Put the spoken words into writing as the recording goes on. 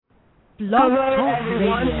Blog Hello, Talk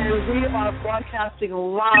everyone, Radio. and we are broadcasting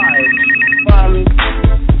live from.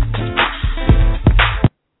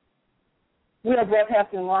 We are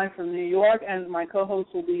broadcasting live from New York, and my co-host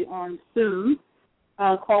will be on soon,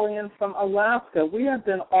 calling in from Alaska. We have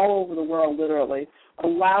been all over the world, literally.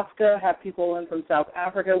 Alaska, have people in from South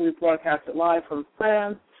Africa. We've broadcasted live from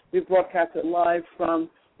France. We've broadcasted live from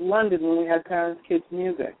London when we had Parents, Kids,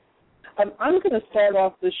 Music. I'm going to start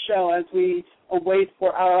off the show as we await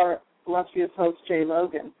for our illustrious host, Jay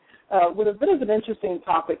Logan, with a bit of an interesting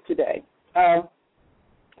topic today.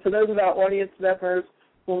 For those of our audience members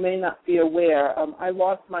who may not be aware, I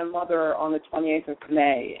lost my mother on the 28th of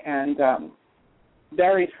May and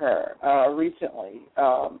buried her recently,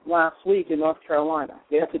 last week in North Carolina.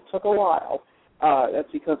 Yes, it took a while. That's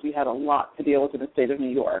because we had a lot to deal with in the state of New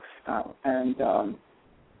York. But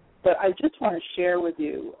I just want to share with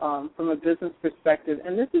you from a business perspective,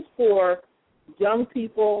 and this is for young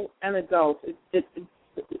people and adults. It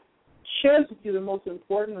shares with you the most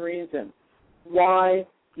important reason why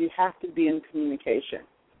you have to be in communication.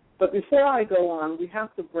 But before I go on, we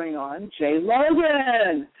have to bring on Jay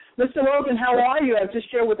Logan. Mr. Logan, how are you? I've just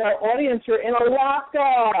shared with our audience you're in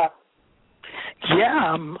Alaska.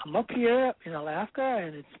 Yeah, I'm up here in Alaska,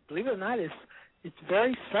 and it's, believe it or not, it's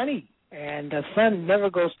very sunny. And the sun never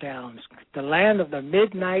goes down. It's the land of the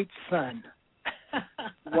midnight sun.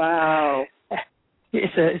 Wow.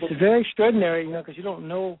 It's very extraordinary, because you don't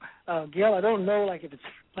know, Gail, I don't know, if it's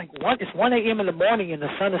it's 1 a.m. in the morning and the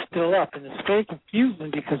sun is still up, and it's very confusing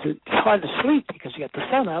because it's hard to sleep because you got the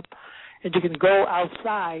sun up, and you can go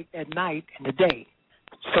outside at night and the day.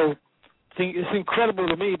 So it's incredible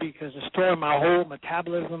to me because it's throwing my whole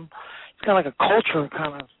metabolism. It's kind of like a culture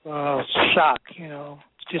kind of shock,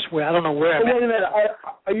 Just where I don't know where I'm at. Wait a minute.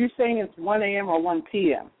 Are you saying it's 1 a.m. or 1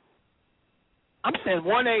 p.m.? I'm saying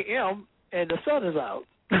 1 a.m. and the sun is out.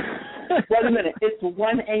 Wait a minute. It's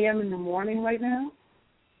 1 a.m. in the morning right now?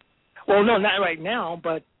 Well, no, not right now,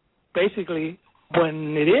 but basically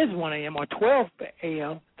when it is 1 a.m. or 12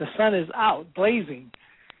 a.m., the sun is out, blazing.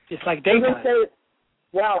 It's like daytime.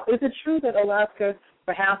 Wow. Is it true that Alaska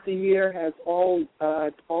for half the year has all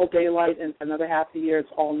daylight and for another half the year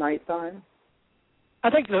it's all nighttime? I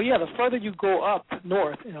think so, yeah. The further you go up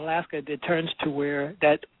north in Alaska, it turns to where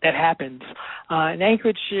that happens. In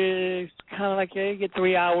Anchorage, it's kind of like you get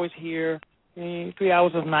 3 hours here, 3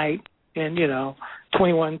 hours of night, and,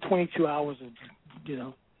 21, 22 hours of,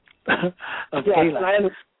 of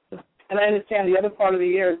daylight. And I understand the other part of the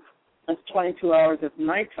year is 22 hours of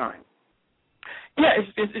nighttime. Yeah,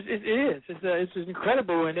 it is. It's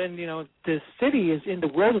incredible. And then, the city is in the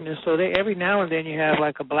wilderness, so every now and then you have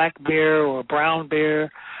like a black bear or a brown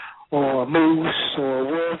bear or a moose or a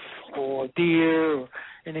wolf or a deer,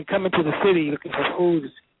 and they come into the city looking for food.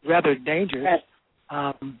 It's rather dangerous.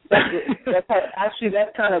 That's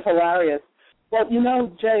kind of hilarious. Well,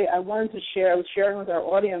 Jay, I wanted to share. I was sharing with our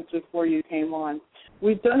audience before you came on.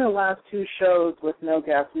 We've done the last 2 shows with no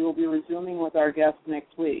guests. We will be resuming with our guests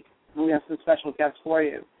next week. And we have some special guests for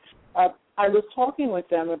you. I was talking with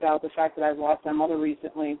them about the fact that I lost my mother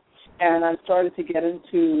recently, and I started to get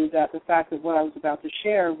into the fact that what I was about to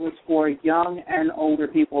share was for young and older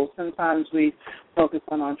people. Sometimes we focus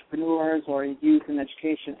on entrepreneurs or youth and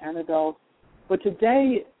education and adults. But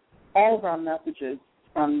today, all of our messages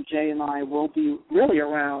from Jay and I will be really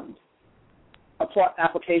around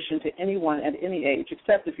application to anyone at any age,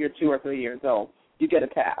 except if you're 2 or 3 years old. You get a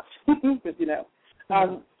pass, because,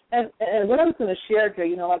 And what I was going to share,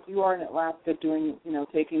 Jay, like you are in Alaska doing,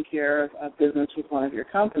 taking care of business with one of your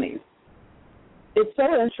companies. It's so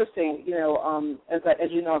interesting, as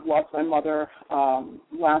you know, I've lost my mother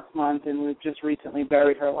last month, and we've just recently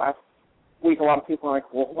buried her last week. A lot of people are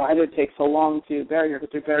like, well, why did it take so long to bury her?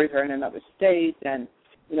 Because they buried her in another state, and,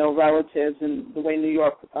 relatives, and the way New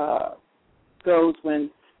York goes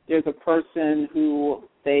when there's a person who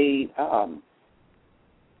they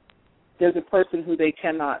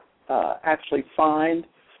cannot actually find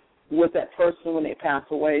with that person when they pass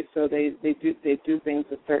away, so they do things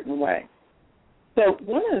a certain way. So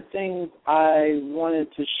one of the things I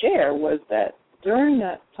wanted to share was that during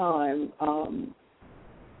that time,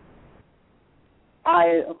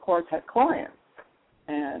 I, of course, had clients,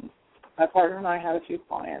 and my partner and I had a few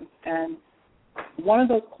clients, and one of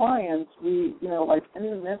those clients, we, like in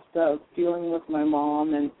the midst of dealing with my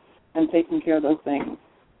mom and taking care of those things,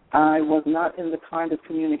 I was not in the kind of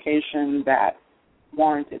communication that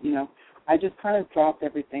warranted, I just kind of dropped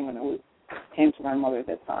everything when it came to my mother at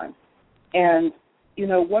that time. And,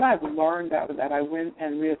 what I've learned out of that, I went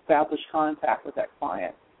and reestablished contact with that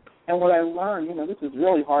client. And what I learned, this is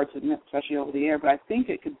really hard to admit, especially over the air, but I think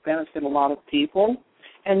it could benefit a lot of people,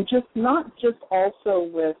 And not just also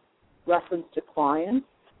with reference to clients,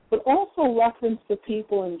 but also reference to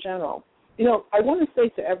people in general. I want to say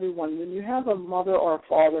to everyone, when you have a mother or a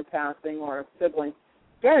father passing or a sibling,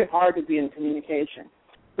 it's very hard to be in communication.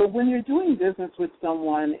 But when you're doing business with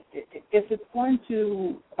someone, if it's going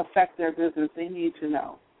to affect their business, they need to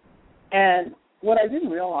know. And what I didn't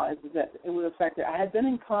realize is that it would affect it. I had been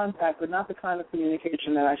in contact, but not the kind of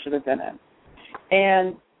communication that I should have been in.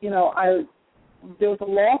 And, there was a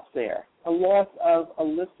loss there, a loss of a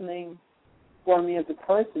listening for me as a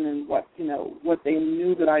person and what they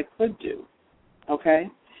knew that I could do, okay?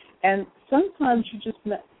 And sometimes you just,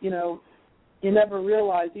 you never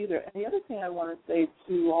realize either. And the other thing I want to say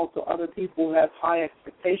to also other people who have high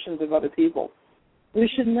expectations of other people, we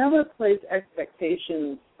should never place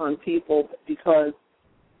expectations on people because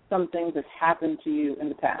some things have happened to you in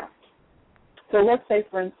the past. So let's say,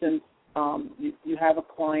 for instance, you have a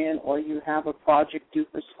client or you have a project due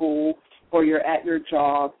for school or you're at your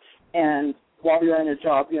job, and while you're in a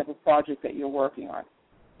job you have a project that you're working on.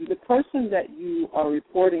 The person that you are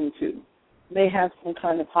reporting to may have some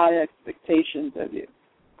kind of high expectations of you,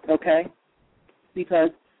 okay? Because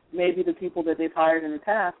maybe the people that they've hired in the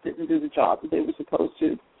past didn't do the job that they were supposed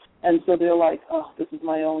to. And so they're like, oh, this is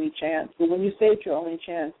my only chance. But when you say it's your only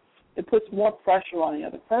chance, it puts more pressure on the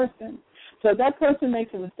other person. So if that person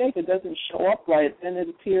makes a mistake, it doesn't show up right, then it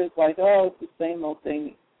appears like, oh, it's the same old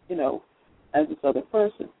thing, as this other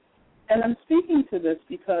person. And I'm speaking to this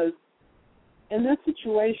because in this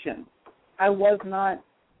situation, I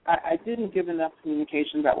didn't give enough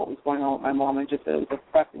communication about what was going on with my mom. I just said it was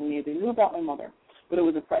a pressing need. They knew about my mother, but it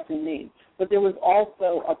was a pressing need. But there was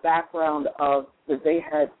also a background of that they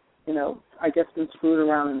had, I guess been screwed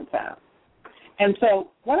around in the past. And so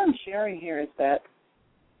what I'm sharing here is that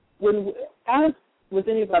as with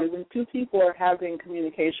anybody, when two people are having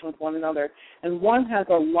communication with one another and one has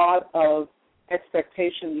a lot of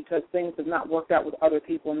expectation because things have not worked out with other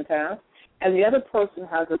people in the past, and the other person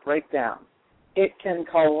has a breakdown, it can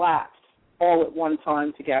collapse all at one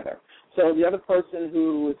time together. So the other person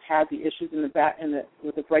who has had the issues with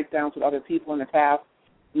the breakdowns with other people in the past,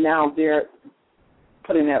 now they're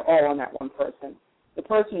putting that all on that one person. The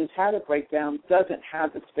person who's had a breakdown doesn't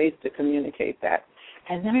have the space to communicate that.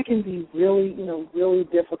 And that can be really, really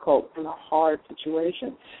difficult in a hard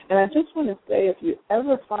situation. And I just want to say, if you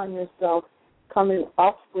ever find yourself coming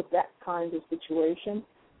up with that kind of situation,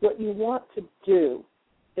 what you want to do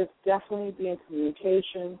is definitely be in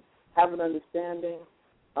communication, have an understanding,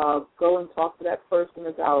 go and talk to that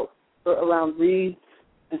person around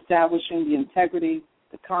re-establishing the integrity,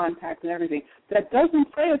 the contact, and everything. That doesn't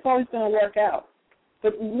say it's always going to work out.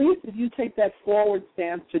 But at least if you take that forward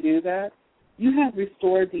stance to do that, you have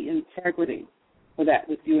restored the integrity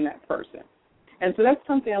with you and that person. And so that's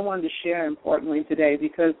something I wanted to share importantly today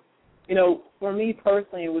because, for me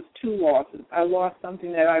personally, it was two losses. I lost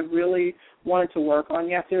something that I really wanted to work on.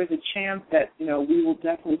 Yes, there is a chance that, we will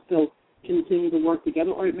definitely still continue to work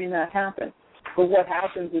together, or it may not happen. But what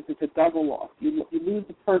happens is it's a double loss. You lose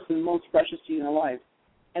the person most precious to you in your life,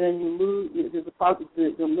 and then you lose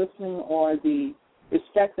the listening or the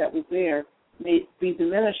respect that was there may be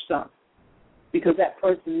diminished some because that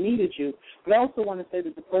person needed you. But I also want to say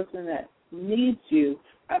that the person that needs you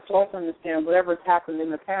has to also understand whatever's happened in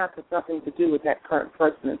the past has nothing to do with that current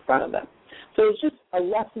person in front of them. So it's just a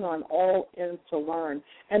lesson on all ends to learn.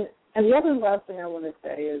 And the other last thing I want to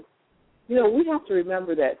say is, we have to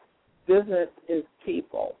remember that business is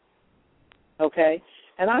people, okay?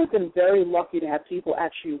 And I've been very lucky to have people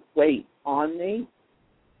actually wait on me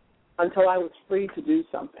until I was free to do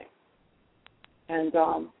something. And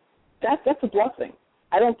that's a blessing.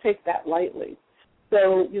 I don't take that lightly.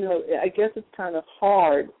 So, I guess it's kind of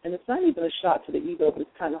hard, and it's not even a shot to the ego, but it's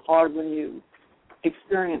kind of hard when you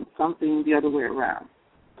experience something the other way around.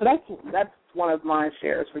 So that's one of my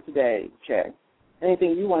shares for today, Jay.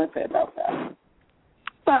 Anything you want to say about that?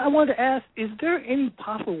 Well, I wanted to ask, is there any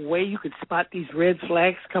possible way you could spot these red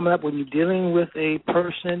flags coming up when you're dealing with a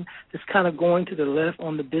person that's kind of going to the left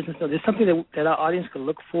on the business? Or there's something that our audience could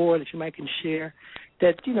look for that you might can share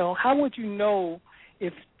that, how would you know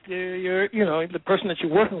if the person that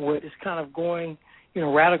you're working with is kind of going,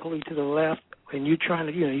 radically to the left and you're trying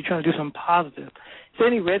to do something positive? Is there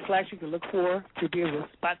any red flags you can look for to be able to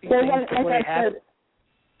spot these things before they happen?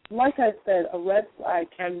 Like I said, a red flag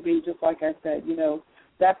can be just like I said,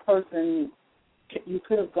 that person, you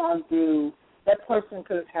could have gone through, that person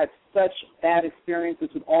could have had such bad experiences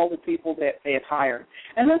with all the people that they had hired.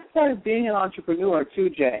 And that's part of being an entrepreneur too,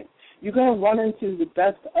 Jay. You're going to run into the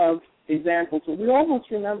best of examples. So we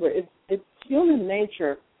almost remember it's human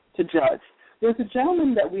nature to judge. There's a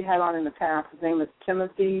gentleman that we had on in the past. His name is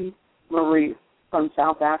Timothy Maurice from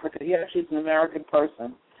South Africa. He actually is an American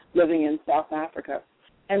person living in South Africa.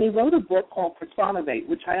 And he wrote a book called Personovate,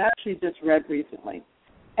 which I actually just read recently.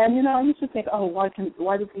 And, you know, I used to think, oh, why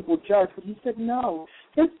do people judge? But he said, no.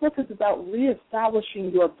 This book is about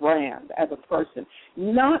reestablishing your brand as a person,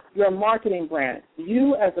 not your marketing brand,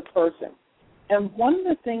 you as a person. And one of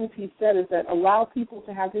the things he said is that allow people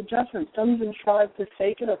to have their judgments. Don't even try to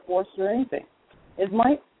fake it or force it or anything. It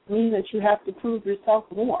might mean that you have to prove yourself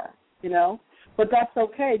more, you know, but that's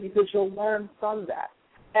okay because you'll learn from that.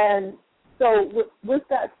 And so with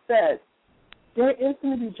that said, there is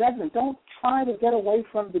going to be judgment. Don't try to get away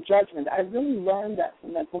from the judgment. I really learned that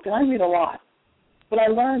from that book, and I read a lot, but I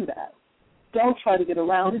learned that. Don't try to get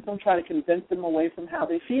around it. Don't try to convince them away from how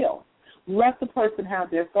they feel. Let the person have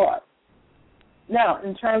their thoughts. Now,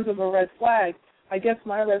 in terms of a red flag, I guess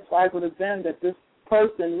my red flag would have been that this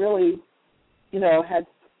person really, you know, had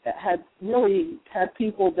really had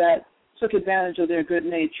people that took advantage of their good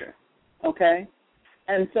nature, okay?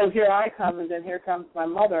 And so here I come, and then here comes my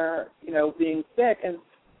mother, you know, being sick. And,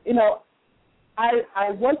 you know,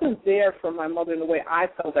 I wasn't there for my mother in the way I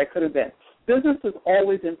felt I could have been. Business is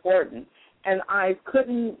always important, and I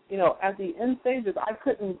couldn't, you know, at the end stages, I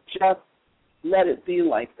couldn't just let it be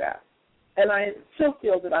like that. And I still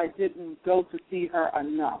feel that I didn't go to see her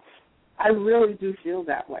enough. I really do feel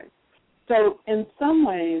that way. So in some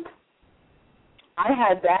ways, I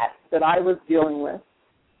had that I was dealing with,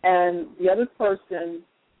 and the other person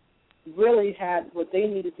really had what they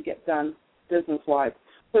needed to get done business-wise.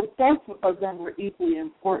 But both of them were equally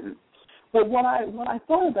important. But what I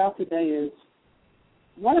thought about today is,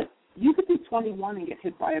 you could be 21 and get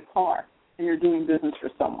hit by a car, and you're doing business for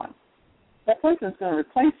someone. That person is going to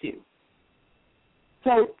replace you.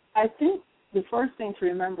 So I think the first thing to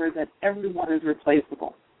remember is that everyone is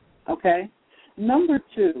replaceable, okay? Number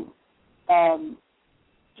two,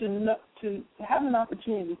 to have an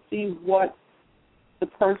opportunity to see what the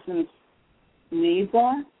person's needs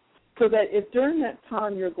are, so that if during that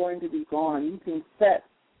time you're going to be gone, you can set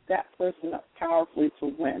that person up powerfully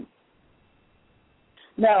to win.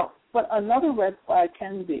 Now, but another red flag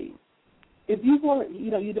can be, if you want, you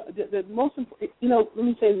know, the most important, you know, let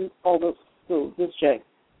me say this, Jay.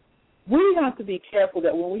 We have to be careful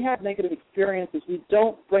that when we have negative experiences, we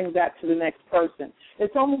don't bring that to the next person.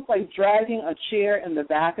 It's almost like dragging a chair in the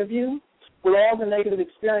back of you with all the negative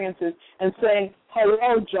experiences and saying,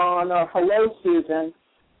 hello, John, or hello, Susan,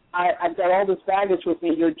 I've got all this baggage with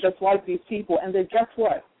me. You're just like these people. And then guess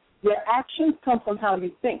what? Your actions come from how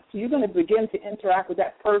you think. So you're going to begin to interact with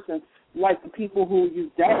that person like the people who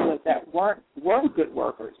you dealt with that were good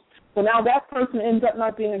workers. So now that person ends up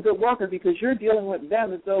not being a good worker because you're dealing with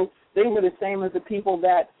them as though they were the same as the people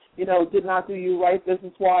that, you know, did not do you right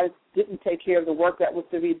business-wise, didn't take care of the work that was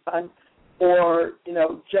to be done, or, you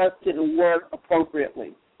know, just didn't work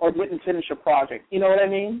appropriately or didn't finish a project. You know what I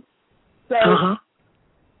mean? So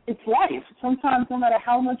it's life. Sometimes no matter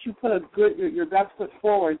how much you put your best foot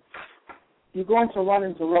forward, you're going to run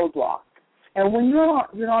into roadblocks. And when you're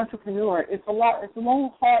an entrepreneur, it's a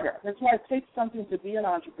little harder. That's why it takes something to be an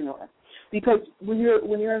entrepreneur. Because when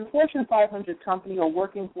you're in a Fortune 500 company or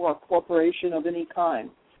working for a corporation of any kind,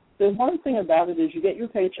 the one thing about it is you get your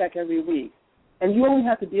paycheck every week, and you only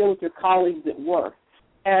have to deal with your colleagues at work.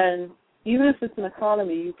 And even if it's an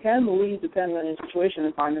economy, you can leave depending on your situation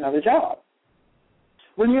and find another job.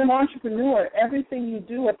 When you're an entrepreneur, everything you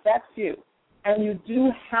do affects you, and you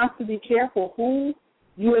do have to be careful who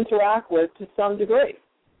you interact with to some degree.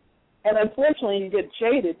 And unfortunately, you get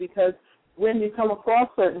jaded because when you come across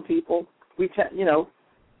certain people, we're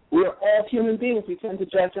all human beings. We tend to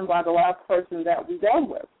judge them by the last person that we dealt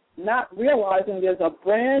with, not realizing there's a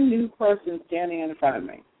brand new person standing in front of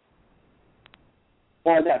me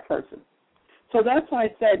or that person. So that's why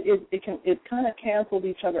I said it kind of canceled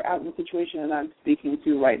each other out in the situation that I'm speaking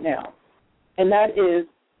to right now. And that is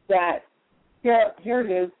that here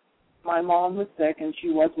it is. My mom was sick, and she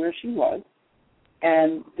was where she was,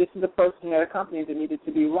 and this is a person at a company that needed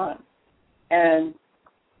to be run. And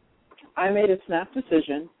I made a snap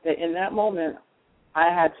decision that in that moment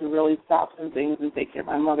I had to really stop some things and take care of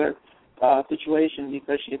my mother's situation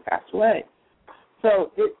because she had passed away.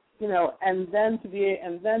 So and then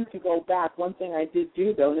to go back. One thing I did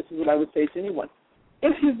do though, and this is what I would say to anyone: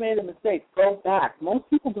 if you've made a mistake, go back. Most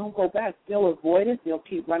people don't go back; they'll avoid it. They'll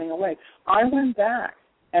keep running away. I went back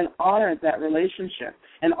and honored that relationship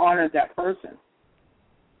and honored that person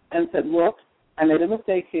and said, look, I made a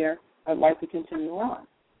mistake here. I'd like to continue on.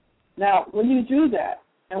 Now, when you do that,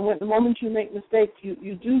 and when the moment you make mistakes,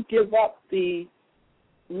 you do give up the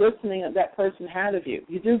listening that that person had of you.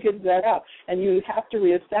 You do give that up, and you have to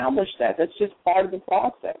reestablish that. That's just part of the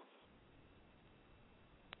process.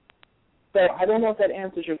 So I don't know if that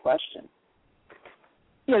answers your question.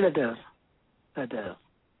 Yeah, that does. That does.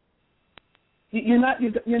 You're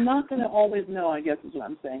not going to always know, I guess is what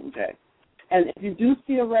I'm saying, Jay. And if you do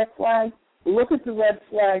see a red flag, look at the red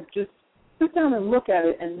flag. Just sit down and look at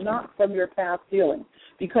it, and not from your past feeling,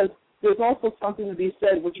 because there's also something to be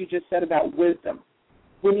said, what you just said about wisdom.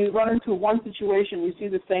 When you run into one situation, you see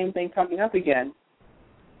the same thing coming up again,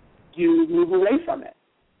 you move away from it.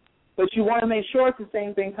 But you want to make sure it's the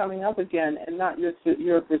same thing coming up again and not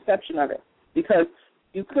your perception of it, because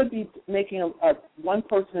you could be making one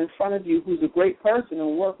person in front of you who's a great person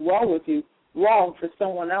and work well with you wrong for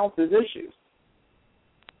someone else's issues.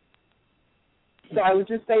 So I would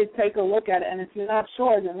just say take a look at it, and if you're not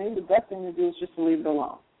sure, then maybe the best thing to do is just to leave it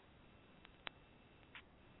alone.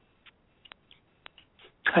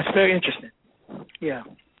 That's very interesting. Yeah.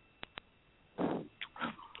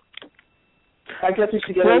 I guess we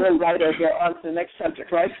should get a little right on to the next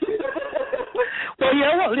subject, right?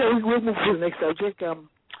 We'll move to the next subject.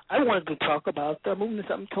 I wanted to talk about moving to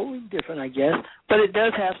something totally different, I guess, but it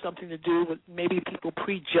does have something to do with maybe people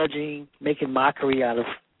prejudging, making mockery out of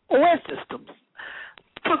OS systems.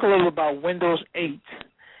 Talk a little about Windows 8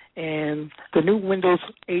 and the new Windows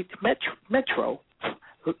 8 Metro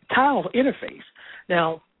tile interface.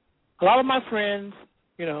 Now, a lot of my friends,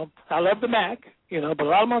 I love the Mac, but a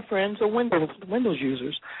lot of my friends are Windows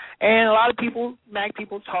users, and a lot of Mac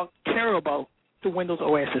people talk terrible about the Windows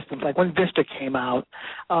OS systems, like when Vista came out,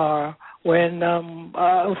 when it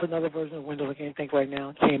was another version of Windows I can't think right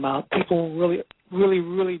now came out. People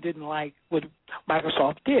really didn't like what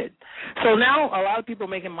Microsoft did. So now a lot of people are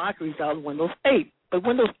making mockeries out of Windows 8, but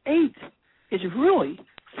Windows 8 is really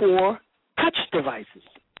for touch devices.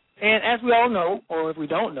 And as we all know, or if we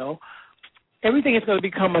don't know, everything is going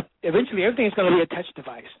to eventually everything is going to be a touch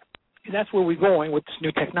device. And that's where we're going with this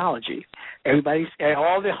new technology. All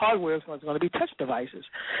the hardware is going to be touch devices.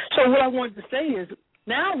 So what I wanted to say is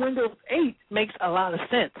now Windows 8 makes a lot of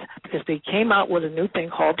sense because they came out with a new thing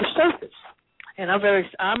called the Surface. And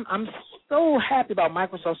I'm so happy about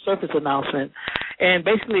Microsoft Surface announcement. And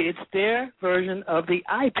basically it's their version of the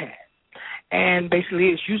iPad. And basically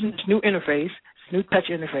it's using this new interface, this new touch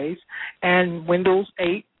interface, and Windows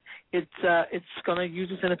 8. It's going to use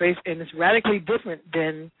this interface, and it's radically different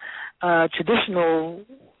than traditional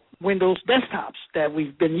Windows desktops that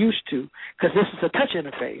we've been used to, because this is a touch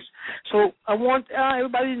interface. So I want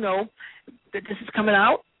everybody to know that this is coming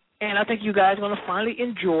out, and I think you guys are going to finally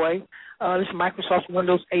enjoy this Microsoft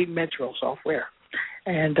Windows 8 Metro software.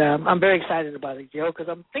 And I'm very excited about it, Gil, because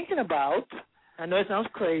I'm thinking about, I know it sounds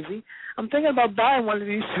crazy, I'm thinking about buying one of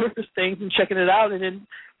these Surface things and checking it out and then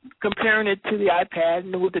comparing it to the iPad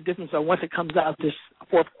and what the difference are once it comes out this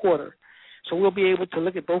fourth quarter. So we'll be able to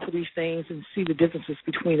look at both of these things and see the differences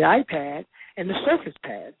between the iPad and the Surface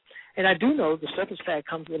Pad. And I do know the Surface Pad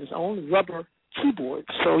comes with its own rubber keyboard.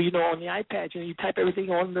 So, on the iPad, you type everything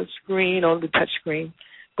on the screen, on the touch screen.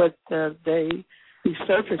 But the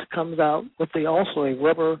Surface comes out with also a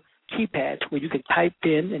rubber keypad where you can type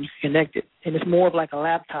in and you can connect it. And it's more of like a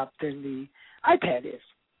laptop than the iPad is.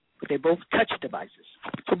 But they're both touch devices.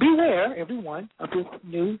 So beware, everyone, of this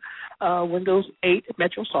new Windows 8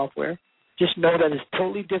 Metro software. Just know that it's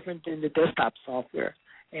totally different than the desktop software.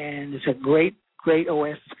 And it's a great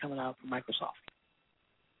OS that's coming out from Microsoft.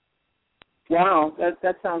 Wow,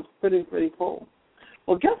 that sounds pretty cool.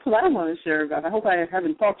 Well, guess what I want to share about? I hope I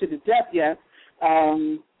haven't talked you to death yet,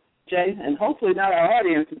 Jay, and hopefully not our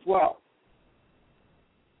audience as well.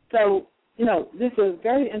 So, this is a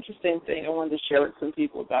very interesting thing I wanted to share with some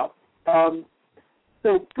people about.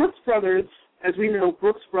 So Brooks Brothers, as we know,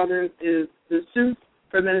 Brooks Brothers is the suits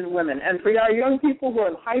for men and women. And for our young people who are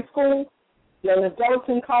in high school, young adults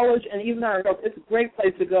in college, and even our adults, it's a great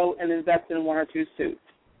place to go and invest in one or two suits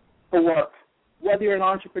for work. Whether you're an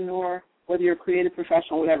entrepreneur, whether you're a creative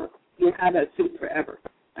professional, whatever, you'll have that suit forever.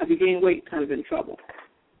 If you gain weight, kind of in trouble.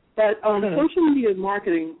 But social media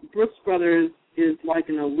marketing, Brooks Brothers is like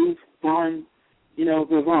an aloof blonde,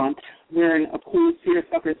 Vivant, wearing a cool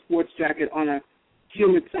seersucker sports jacket on a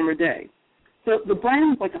humid summer day. So the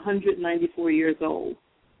brand is like 194 years old,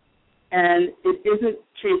 and it isn't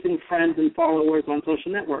chasing friends and followers on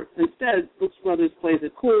social networks. Instead, Brooks Brothers plays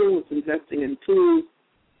it cool. It's investing in tools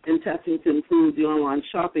and testing to improve the online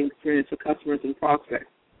shopping experience for customers and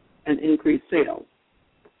prospects and increase sales.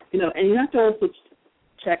 And you have to also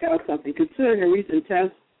check out something. Considering a recent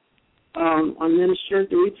test on Minister,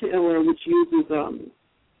 the retailer, which uses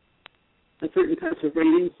a certain type of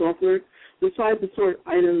rating software, decides to sort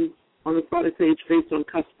items on the product page based on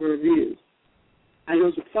customer reviews. I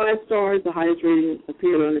goes with 5 stars, the highest rating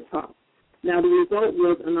appeared on the top. Now, the result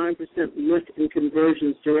was a 9% lift in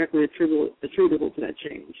conversions directly attributable to that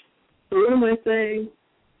change. So what am I saying?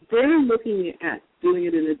 They're looking at doing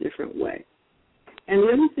it in a different way. And the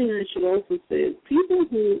other thing I should also say is people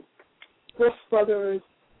who, Brooks Brothers,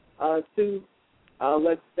 Suits,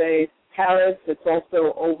 let's say Paris, it's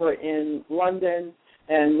also over in London,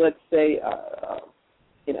 and let's say,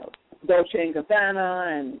 Dolce &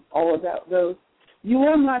 Gabbana and all of those, you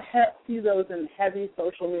will not see those in heavy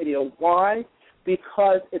social media. Why?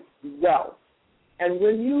 Because it's wealth. And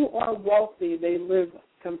when you are wealthy, they live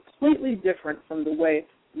completely different from the way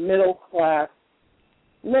middle class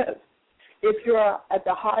lives. If you're at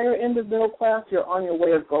the higher end of middle class, you're on your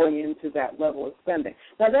way of going into that level of spending.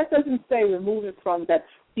 Now, that doesn't say remove it from that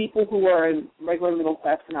people who are in regular middle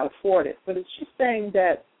class cannot afford it, but it's just saying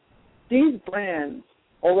that these brands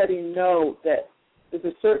already know that there's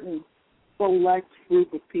a certain select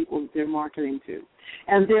group of people that they're marketing to.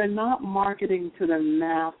 And they're not marketing to the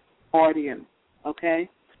mass audience, okay?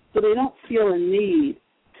 So they don't feel a need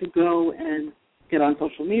to go and get on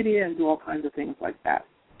social media and do all kinds of things like that.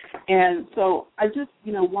 And so I just,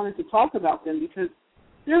 wanted to talk about them because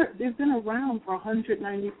they've been around for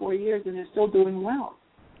 194 years and they're still doing well.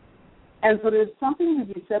 And so there's something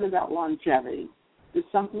to be said about longevity. There's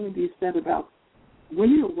something to be said about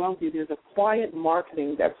when you're wealthy, there's a quiet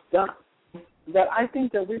marketing that's done that I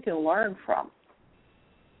think that we can learn from.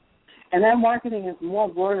 And that marketing is more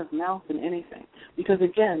word of mouth than anything. Because,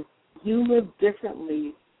 again, you live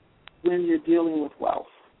differently when you're dealing with wealth.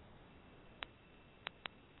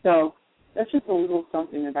 So that's just a little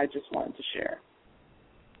something that I just wanted to share.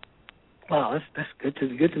 Wow, that's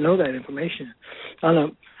good to know that information.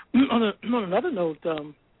 On another note,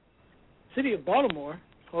 City of Baltimore,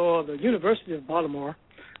 or the University of Baltimore,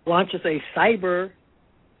 launches a cyber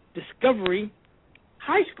discovery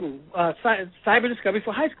high school, cyber discovery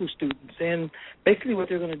for high school students. And basically what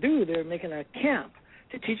they're going to do, they're making a camp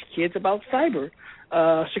to teach kids about cyber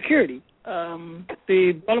security.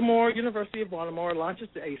 The University of Baltimore launches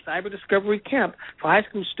a cyber discovery camp for high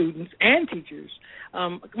school students and teachers.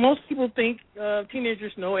 Most people think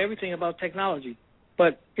teenagers know everything about technology,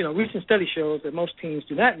 but recent study shows that most teens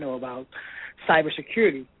do not know about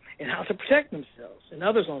cybersecurity and how to protect themselves and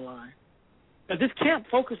others online. Now, this camp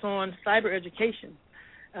focuses on cyber education.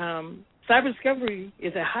 Cyber discovery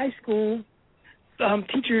is a high school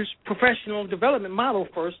teachers' professional development model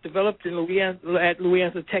first developed in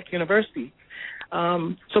Louisiana Tech University.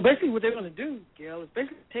 So basically what they're going to do, Gail, is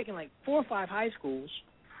basically taking like 4 or 5 high schools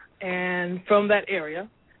and from that area,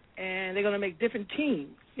 and they're going to make different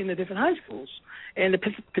teams in the different high schools. And the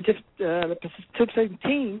participating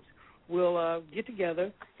teams will get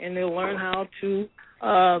together, and they'll learn how to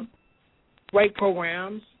write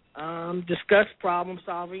programs, discuss problem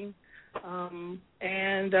solving,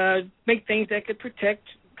 and make things that could protect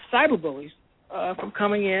cyberbullies from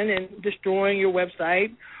coming in and destroying your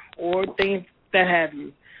website or things that have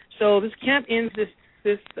you. So this camp ends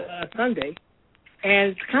this Sunday,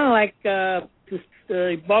 and it's kind of like the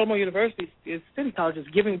Baltimore University City College is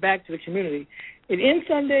giving back to the community. It ends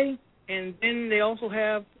Sunday, and then they also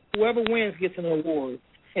have whoever wins gets an award,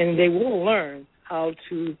 and they will learn how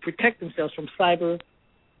to protect themselves from cyber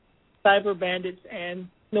bandits and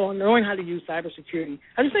knowing how to use cybersecurity.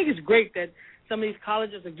 I just think it's great that some of these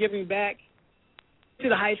colleges are giving back to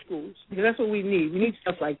the high schools, because that's what we need. We need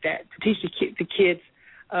stuff like that to teach the kids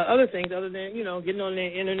other things other than, getting on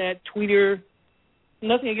the internet, Twitter,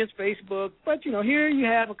 nothing against Facebook. But, here you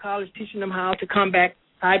have a college teaching them how to combat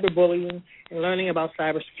cyberbullying and learning about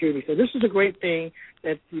cybersecurity. So this is a great thing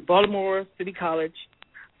that the Baltimore City College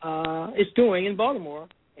is doing in Baltimore,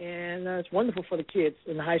 and it's wonderful for the kids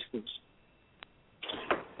in the high schools.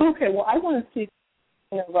 Okay, well, I want to see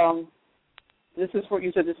this is what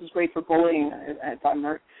you said, this is great for bullying, if I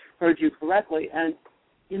heard you correctly. And,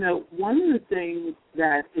 one of the things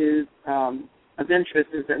that is of interest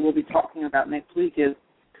is that we'll be talking about next week is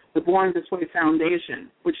the Born This Way Foundation,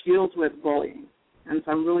 which deals with bullying. And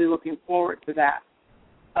so I'm really looking forward to that.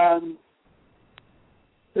 So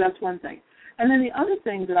that's one thing. And then the other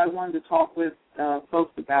thing that I wanted to talk with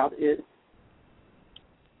folks about is,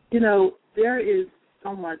 there is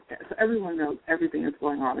so much, so everyone knows everything that's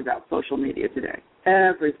going on about social media today.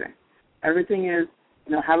 Everything. Everything is,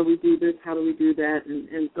 how do we do this, how do we do that,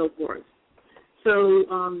 and so forth. So,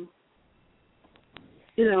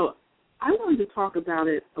 I wanted to talk about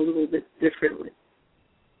it a little bit differently,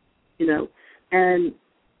 and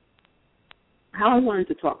how I wanted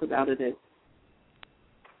to talk about it is,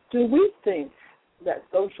 do we think that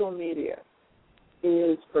social media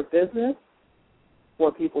is for business,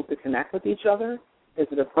 for people to connect with each other? Is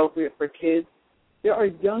it appropriate for kids? There are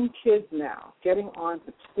young kids now getting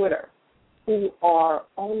onto Twitter who are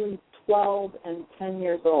only 12 and 10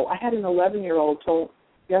 years old. I had an 11-year-old told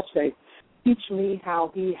yesterday, teach me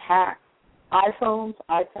how he hacks iPhones,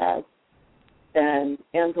 iPads, and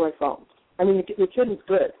Android phones. I mean, the kid is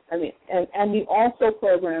good. I mean, and he also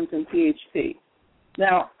programs in PHP.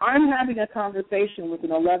 Now, I'm having a conversation with an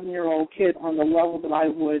 11-year-old kid on the level that I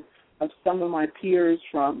would of some of my peers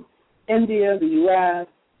from India, the U.S.,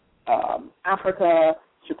 Africa,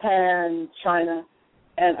 Japan, China,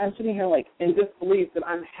 and I'm sitting here like in disbelief that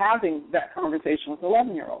I'm having that conversation with an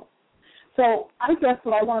 11-year-old. So I guess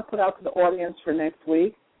what I want to put out to the audience for next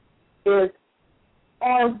week is,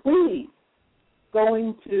 are we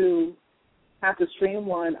going to have to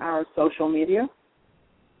streamline our social media?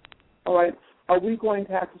 All right. Are we going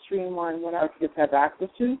to have to streamline what our kids have access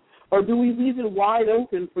to? Or do we leave it wide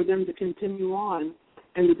open for them to continue on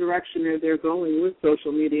in the direction that they're going with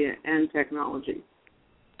social media and technology?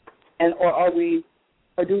 And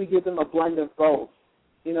or do we give them a blend of both?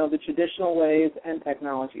 You know, the traditional ways and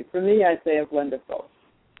technology. For me, I say a blend of both.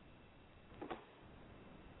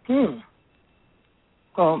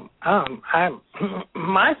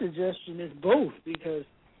 My suggestion is both, because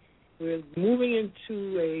we're moving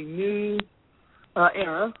into a new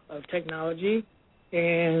era of technology,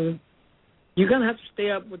 and you're going to have to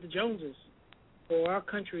stay up with the Joneses, or our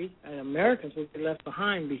country and Americans will be left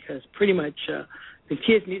behind, because pretty much the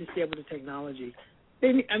kids need to stay up with the technology.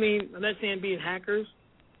 I'm not saying being hackers,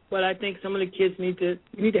 but I think some of the kids need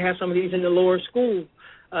to have some of these in the lower school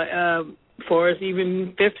for us,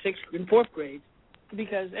 even 5th, 6th, and 4th grade,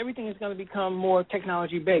 because everything is going to become more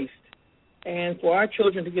technology-based. And for our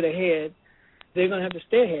children to get ahead, they're going to have to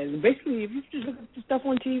stay ahead. And basically, if you just look at the stuff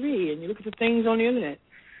on TV and you look at the things on the Internet,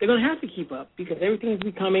 they're going to have to keep up, because everything is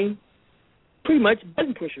becoming pretty much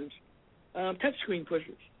button pushers, touchscreen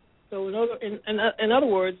pushers. So in other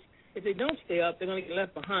words, if they don't stay up, they're going to get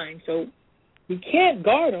left behind. So we can't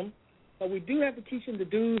guard them, but we do have to teach them the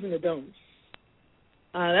do's and the don'ts.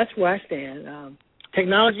 That's where I stand.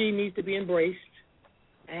 Technology needs to be embraced.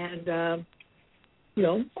 And, I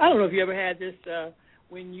don't know if you ever had this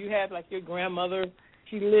when you had, like, your grandmother,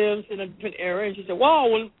 she lives in a different era, and she said, wow,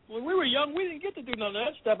 when we were young, we didn't get to do none of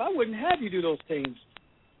that stuff. I wouldn't have you do those things.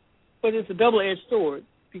 But it's a double-edged sword,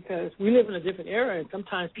 because we live in a different era, and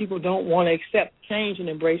sometimes people don't want to accept change and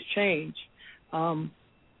embrace change.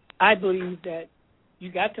 I believe that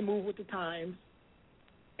you got to move with the times,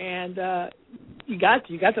 and you got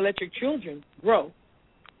to let your children grow.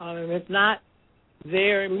 And if not,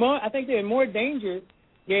 I think they're in more danger,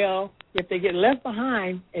 Gail, if they get left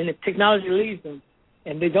behind and the technology leaves them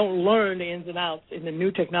and they don't learn the ins and outs in the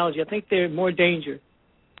new technology. I think they're in more danger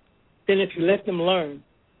than if you let them learn.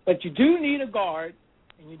 But you do need a guard,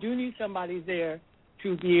 and you do need somebody there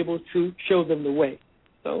to be able to show them the way.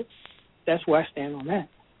 So that's where I stand on that.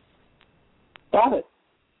 Got it.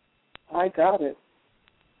 I got it.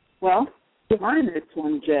 Well, my next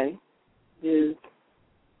one, Jay, is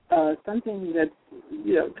something that's,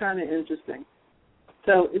 kind of interesting.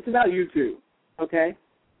 So it's about YouTube, okay?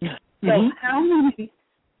 Mm-hmm. So how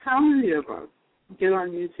many of us get on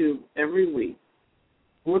YouTube every week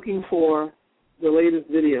looking for the latest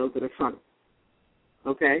videos that are funny?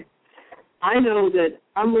 Okay? I know that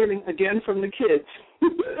I'm learning again from the kids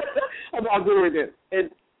about doing it. And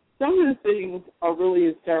some of the things are really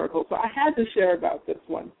hysterical. So I had to share about this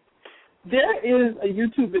one. There is a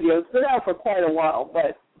YouTube video. It's been out for quite a while,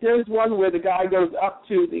 but there's one where the guy goes up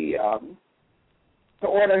to the to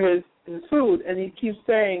order his food, and he keeps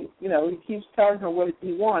saying, he keeps telling her what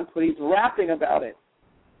he wants, but he's rapping about it.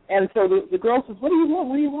 And so the girl says, what do you want?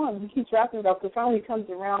 What do you want? And he keeps rapping about it, so finally he comes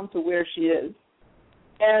around to where she is.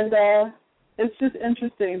 And it's just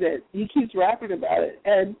interesting that he keeps rapping about it.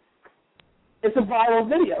 And it's a viral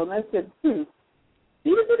video. And I said, these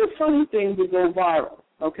are the funny things that go viral,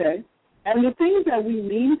 okay? And the things that we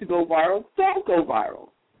mean to go viral don't go viral.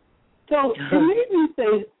 So it made me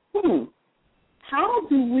say, how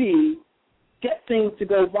do we get things to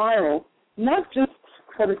go viral, not just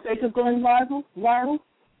for the sake of going viral,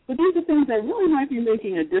 but these are things that really might be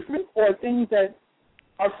making a difference, or things that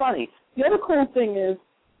are funny. The other cool thing is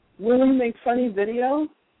when we make funny videos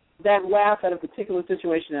that laugh at a particular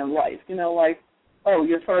situation in life, like,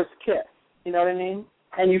 your first kiss, you know what I mean?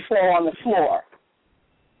 And you fall on the floor,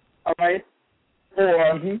 all right?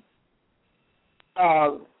 Or,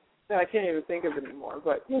 I can't even think of it anymore,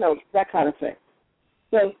 but, that kind of thing.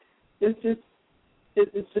 So it's just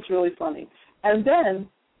really funny. And then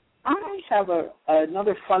I have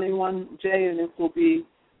another funny one, Jay, and this will be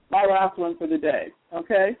my last one for the day,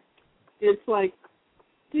 okay? It's like,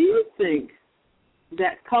 do you think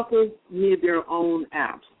that couples need their own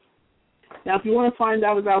apps? Now, if you want to find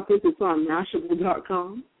out about this, it's on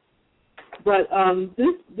Mashable.com. But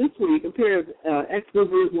this week, a pair of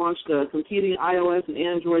ex-lovers launched a competing iOS and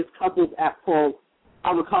Android couples app called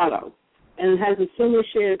Avocado. And it has a similar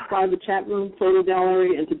shared private chat room, photo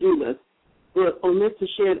gallery, and to-do list, but omits the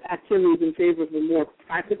shared activities in favor of a more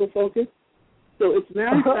practical focus. So its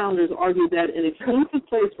married founders argue that an exclusive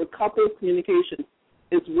place for couples communication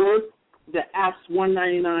is worth the app's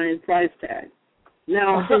 $1.99 price tag.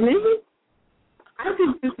 Now, for me, I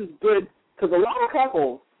think this is good because a lot of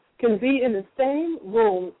couples can be in the same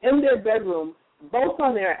room, in their bedroom, both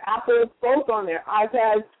on their Apples, both on their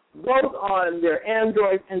iPads, both on their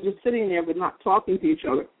Androids, and just sitting there but not talking to each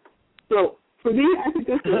other. So for me, I think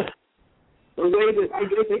this is the way that I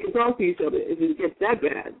guess they can talk to each other if it gets that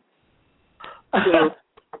bad. So,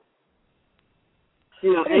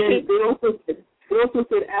 you know, and they also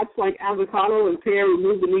said apps like Avocado and Pair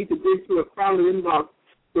remove the need to dig through a crowded inbox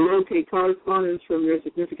to locate correspondence from your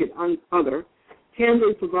significant other.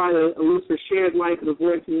 Canva provide a list for shared life and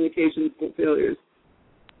avoid communication failures.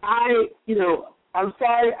 I'm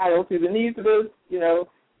sorry, I don't see the need for this. You know,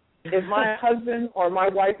 if my husband or my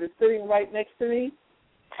wife is sitting right next to me,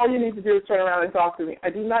 all you need to do is turn around and talk to me. I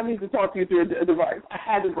do not need to talk to you through a device. I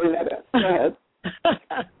had to bring that up. Go ahead.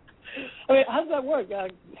 I mean, how does that work?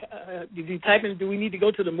 Did you type in, do we need to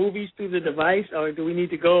go to the movies through the device, or do we need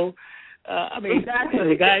to go, exactly.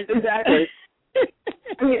 The guys... Exactly.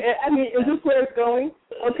 I mean, is this where it's going?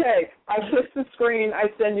 Okay, I push the screen, I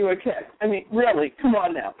send you a kiss. I mean, really, come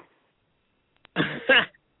on now.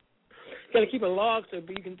 Got to keep a log so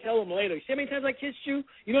you can tell them later. See how many times I kissed you?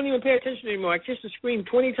 You don't even pay attention anymore. I kissed the screen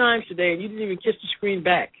 20 times today, and you didn't even kiss the screen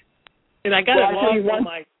back. And I got it logged on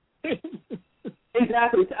my...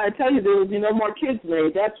 Exactly. I tell you, there will be no more kids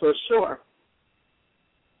made, that's for sure.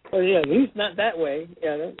 Well, yeah, at least not that way.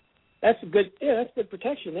 Yeah, that's good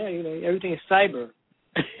protection there. You know, everything is cyber.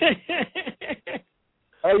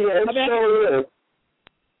 Oh yeah, it sure is.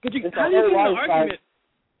 But how do you get an argument?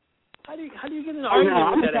 How do you get an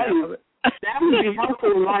argument with that app? That would be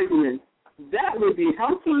helpful in arguments. That would be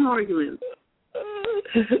helpful in arguments.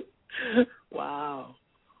 Wow,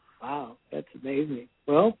 that's amazing.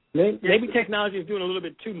 Well, maybe technology is doing a little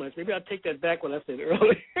bit too much. Maybe I'll take that back what I said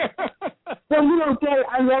earlier. Well, you know, Jay,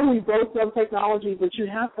 I know we both love technology, but you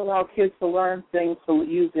have to allow kids to learn things to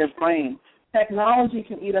use their brain. Technology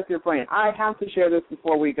can eat up your brain. I have to share this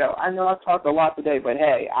before we go. I know I've talked a lot today, but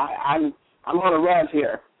hey, I'm on a rush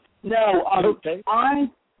here. No, okay.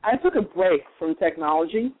 I took a break from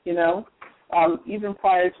technology, you know. Even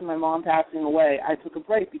prior to my mom passing away, I took a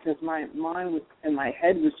break because my mind was and my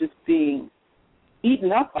head was just being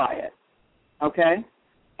eaten up by it, okay?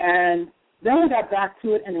 And then I got back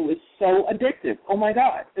to it, and it was so addictive. Oh, my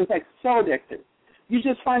God. It was, like, so addictive. You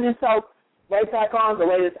just find yourself right back on the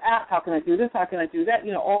latest app. How can I do this? How can I do that?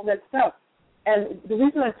 You know, all that stuff. And the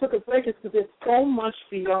reason I took a break is because there's so much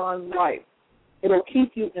beyond life. It'll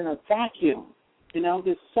keep you in a vacuum. You know,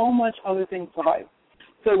 there's so much other things to life.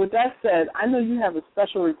 So with that said, I know you have a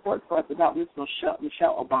special report for us about Miss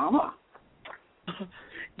Michelle Obama.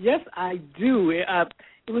 Yes, I do.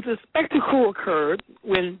 It was a spectacle occurred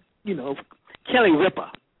when, you know, Kelly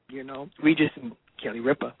Ripa, you know, Regis and Kelly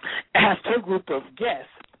Ripa, asked her group of guests,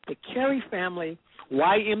 the Kelly family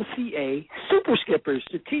YMCA super skippers,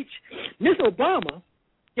 to teach Miss Obama,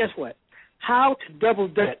 guess what, how to double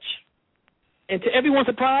dutch. And to everyone's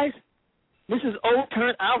surprise, Mrs. O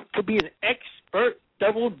turned out to be an expert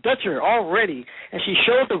double dutcher already, and she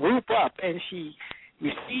showed the group up, and she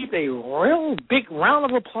received a real big round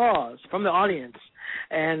of applause from the audience.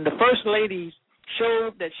 And the First Lady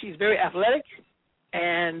showed that she's very athletic,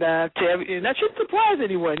 and and that shouldn't surprise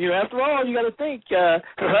anyone. You know, after all, you got to think her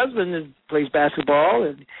husband plays basketball,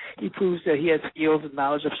 and he proves that he has skills and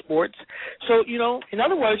knowledge of sports. So, you know, in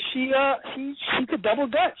other words, she could double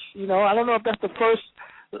dutch. You know, I don't know if that's the first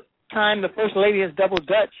time the First Lady has double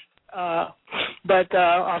dutch. But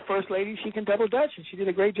our First Lady, she can double dutch, and she did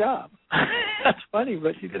a great job. That's funny,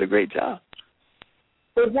 but she did a great job.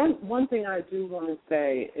 But one thing I do want to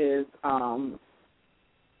say is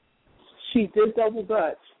she did double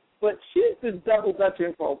dutch, but she's been double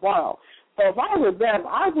dutching for a while. So if I were them,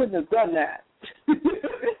 I wouldn't have done that.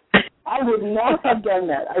 I would not have done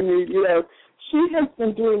that. I mean, you know, she has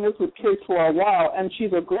been doing this with kids for a while, and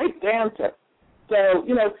she's a great dancer. So,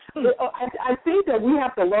 you know, I think that we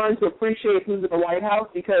have to learn to appreciate who's in the White House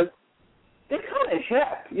because they're kind of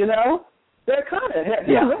hip, you know? They're kind of hip.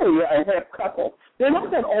 They're really a hip couple. They're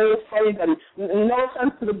not that old, funny, no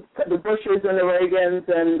offense to the Bushes and the Reagans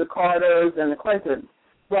and the Carters and the Clintons,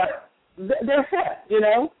 but they're fit, you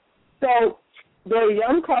know. So they're a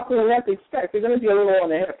young couple, and what to expect, they're going to be a little on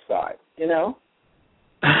the hip side, you know.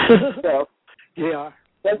 So yeah,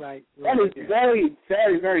 right. That is very,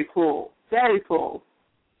 very, very cool. Very cool.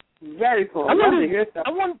 Very cool. I wonder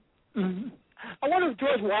if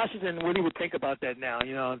George Washington, what he would think about that now,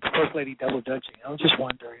 you know, the First Lady double dutching. I was just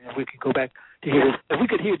wondering if we could go back to hear, if we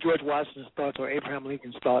could hear George Washington's thoughts or Abraham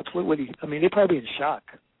Lincoln's thoughts, what would he, I mean, they'd probably be in shock.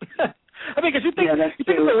 I mean, because you think of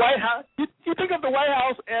the White House, you think of the White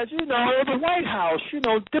House as, you know, the White House, you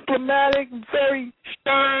know, diplomatic, very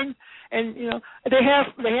stern, and, you know, they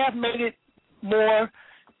have made it more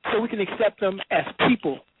so we can accept them as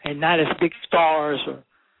people and not as big stars or,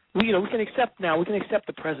 we can accept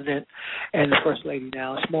the president and the first lady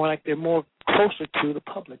now. It's more like they're more closer to the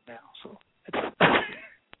public now. So it's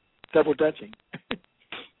double dutching.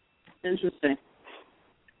 Interesting.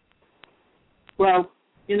 Well,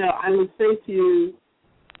 you know, I would say to you,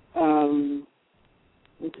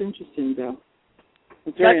 it's interesting though.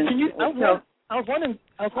 It's very interesting. I was wondering.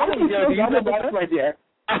 My dear.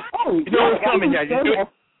 Oh, you know what's coming, I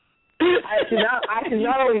can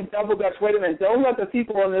not only double dutch. Wait a minute! Don't let the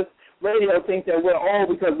people on this radio think that we're old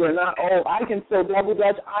because we're not old. I can still double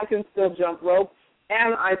dutch. I can still jump rope,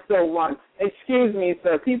 and I still run. Excuse me,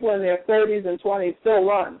 sir. People in their 30s and 20s still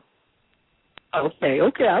run. Okay.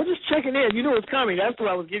 I was just checking in. You know what's coming. That's what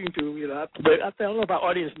I was getting to. You know, but I don't know if our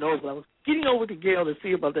audience knows, but I was getting over to Gail to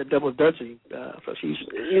see about that double dutching. So she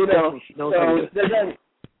knows how to do it.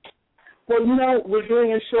 Well, you know, we're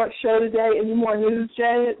doing a short show today. Any more news,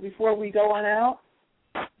 Jay, before we go on out?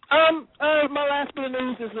 My last bit of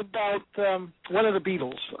news is about one of the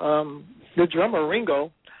Beatles. The drummer,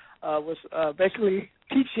 Ringo, was basically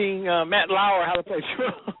teaching Matt Lauer how to play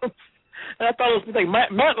drums. And I thought it was like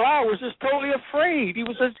Matt Lauer was just totally afraid. He's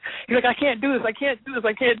like, I can't do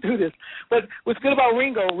this. But what's good about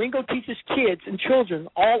Ringo teaches kids and children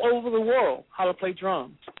all over the world how to play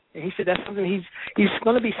drums. And he said that's something he's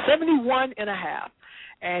going to be 71 and a half.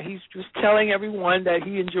 And he's just telling everyone that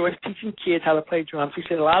he enjoys teaching kids how to play drums. He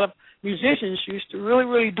said a lot of musicians used to really,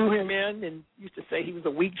 really do him in and used to say he was a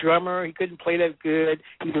weak drummer. He couldn't play that good.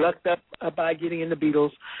 He lucked up by getting in the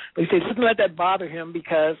Beatles. But he said he doesn't let that bother him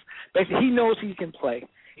because basically he knows he can play.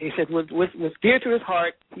 And he said what's dear to his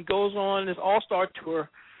heart, he goes on this all-star tour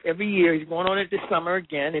every year. He's going on it this summer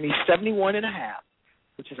again, and he's 71 and a half,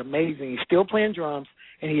 which is amazing. He's still playing drums,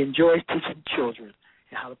 and he enjoys teaching children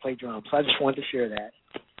how to play drums. So I just wanted to share that.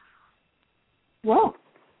 Well,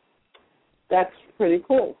 that's pretty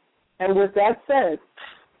cool. And with that said,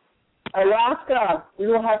 Alaska, we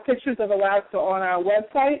will have pictures of Alaska on our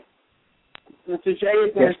website. Mr. J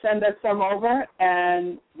is going to send us some over,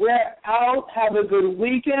 and we're out. Have a good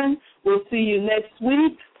weekend. We'll see you next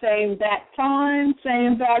week. Same bat time,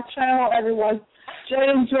 same bat channel. Everyone, Jay,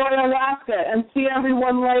 enjoy Alaska, and see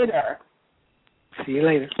everyone later. See you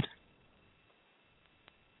later.